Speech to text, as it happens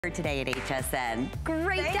Today at HSN.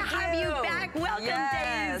 Great to have you back. Welcome,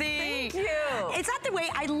 Daisy. Thank you. It's not the way,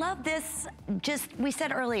 I love this, we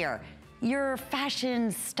said earlier, your fashion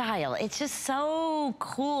style. It's just so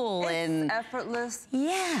cool and effortless,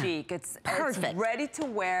 chic. It's perfect. It's ready to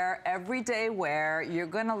wear, everyday wear. You're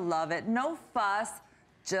gonna love it. No fuss,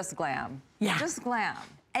 just glam. Yeah. Just glam.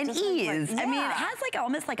 And just ease. I mean, it has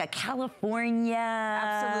almost like a California.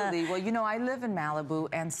 Absolutely. Well, you know, I live in Malibu,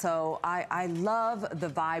 and so I love the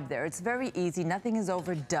vibe there. It's very easy. Nothing is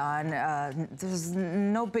overdone. There's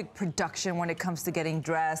no big production when it comes to getting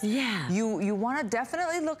dressed. Yeah. You want to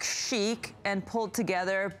definitely look chic and pulled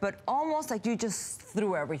together, but almost like you just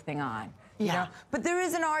threw everything on. You know? But there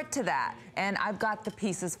is an art to that, and I've got the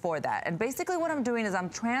pieces for that. And basically what I'm doing is I'm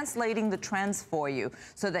translating the trends for you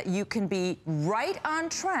so that you can be right on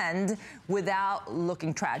trend without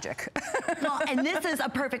looking tragic. Well, and this is a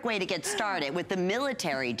perfect way to get started with the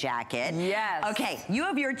military jacket. Yes. Okay, you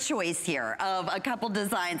have your choice here of a couple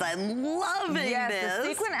designs. I'm loving this. Yes,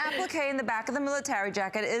 the sequin applique in the back of the military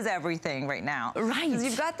jacket is everything right now. Right. Because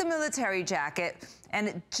you've got the military jacket, and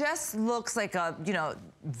it just looks like a, you know,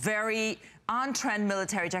 very on-trend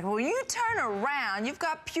military jacket. But when you turn around, you've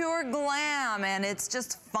got pure glam, and it's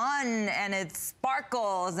just fun, and it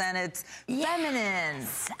sparkles, and it's feminine.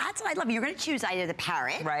 That's what I love. You're going to choose either the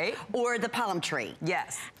parrot, right, or the palm tree.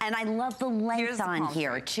 Yes. And I love the length on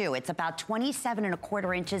here too. It's about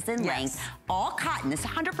 27¼ inches in length, all cotton. This is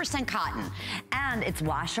 100% cotton, and it's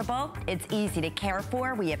washable. It's easy to care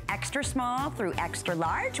for. We have extra small through extra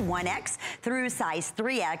large, 1X through size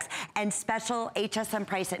 3X, and special HSN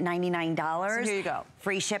price at $99. So here you go.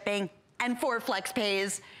 Free shipping and 4 flex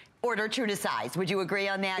pays. Order true to size. Would you agree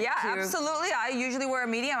on that? Yeah, absolutely. I usually wear a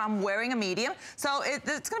medium. I'm wearing a medium. So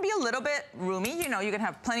it's going to be a little bit roomy. You know, you're going to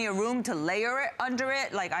have plenty of room to layer it under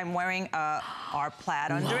it. Like I'm wearing our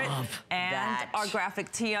plaid under it and our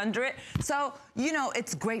graphic tee under it. So, you know,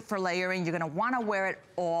 it's great for layering. You're going to want to wear it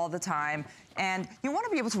all the time. And you want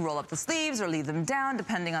to be able to roll up the sleeves or leave them down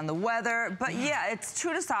depending on the weather. But yeah, it's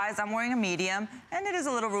true to size. I'm wearing a medium, and it is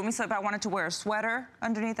a little roomy, so if I wanted to wear a sweater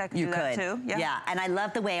underneath, I could do that too. Yeah, and I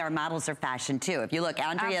love the way our models are fashioned too. If you look,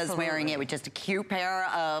 Andrea's wearing it with just a cute pair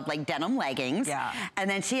of like denim leggings. Yeah. And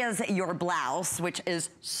then she has your blouse, which is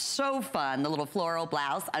so fun, the little floral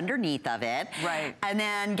blouse underneath of it. Right. And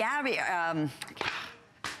then Gabby, Gabby,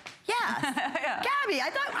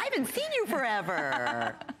 I haven't seen you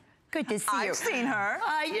forever. Good to see you. I've seen her.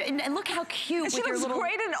 And look how cute with your little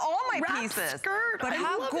great in all my pieces. Skirt. But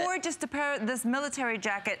how gorgeous to pair this military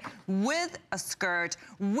jacket with a skirt,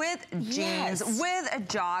 with jeans, with a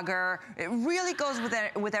jogger. It really goes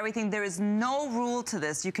with everything. There is no rule to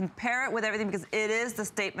this. You can pair it with everything because it is the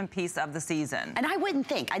statement piece of the season. And I wouldn't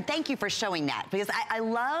think. And thank you for showing that, because I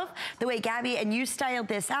love the way, Gabby, and you styled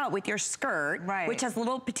this out with your skirt, which has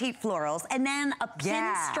little petite florals, and then a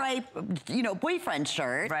pinstripe, you know, boyfriend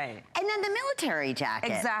shirt. Right. And then the military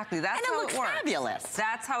jacket. Exactly. That's how it works. And it looks fabulous.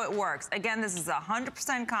 That's how it works. Again, this is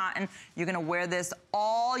 100% cotton. You're going to wear this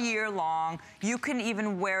all year long. You can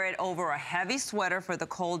even wear it over a heavy sweater for the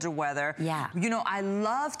colder weather. Yeah. You know, I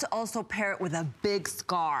love to also pair it with a big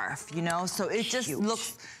scarf, you know, so it just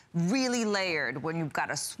looks really layered. When you've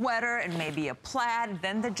got a sweater and maybe a plaid,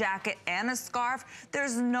 then the jacket and a scarf,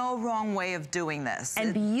 there's no wrong way of doing this.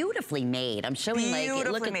 And beautifully made. I'm showing, like,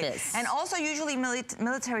 look at this. And also usually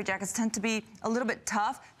military jackets tend to be a little bit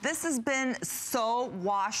tough. This has been so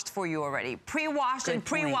washed for you already. Pre-washed and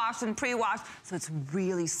pre-washed and pre-washed. So it's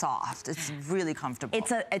really soft. It's really comfortable.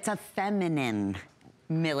 It's a feminine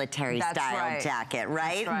military style jacket,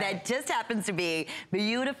 right? That just happens to be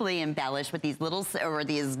beautifully embellished with these little, or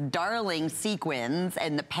these darling sequins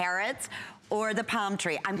and the parrots or the palm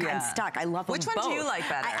tree. I'm stuck. I love them both. Which one do you like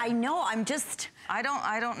better? I know. I'm just. I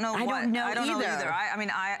don't know either. I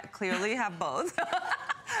mean, I clearly have both.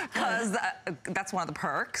 Because that's one of the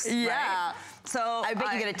perks, right? So I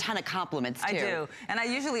bet you get a ton of compliments too. I do, and I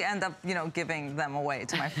usually end up, you know, giving them away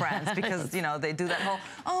to my friends because, you know, they do that whole,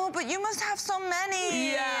 oh, but you must have so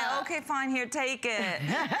many. Yeah. Okay, fine, here, take it.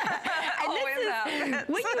 And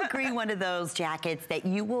would you agree one of those jackets that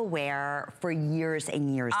you will wear for years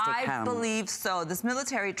and years to come? I believe so. This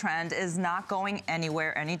military trend is not going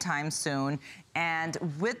anywhere anytime soon. And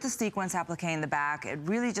with the sequence applique in the back, it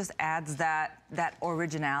really just adds that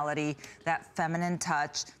originality, that feminine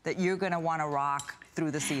touch that you're gonna wanna rock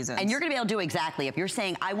through the seasons. And you're gonna be able to do exactly. If you're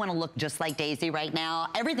saying, I wanna look just like Daisy right now,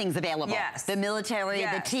 everything's available. Yes. The military,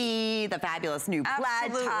 the tee, the fabulous new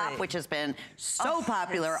plaid top, which has been so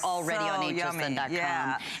popular already on HSN.com.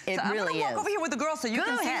 Yeah. It so really is. I'm gonna walk over here with the girls so you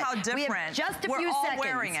can see how different. We have just a few seconds. We're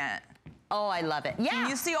all wearing it. Oh, I love it. Yeah. And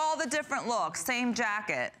you see all the different looks, same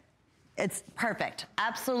jacket. It's perfect.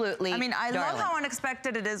 Absolutely. I mean, I darling. love how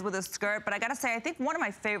unexpected it is with a skirt, but I gotta say, I think one of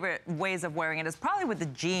my favorite ways of wearing it is probably with the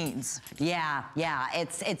jeans. Yeah, yeah.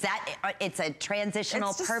 It's a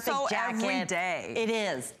transitional, it's perfect so jacket. Every day. It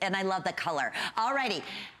is, and I love the color. Alrighty.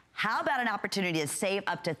 How about an opportunity to save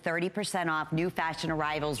up to 30% off new fashion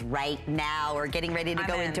arrivals right now? We're getting ready to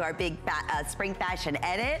go into our big spring fashion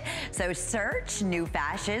edit. So search new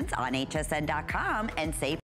fashions on hsn.com and save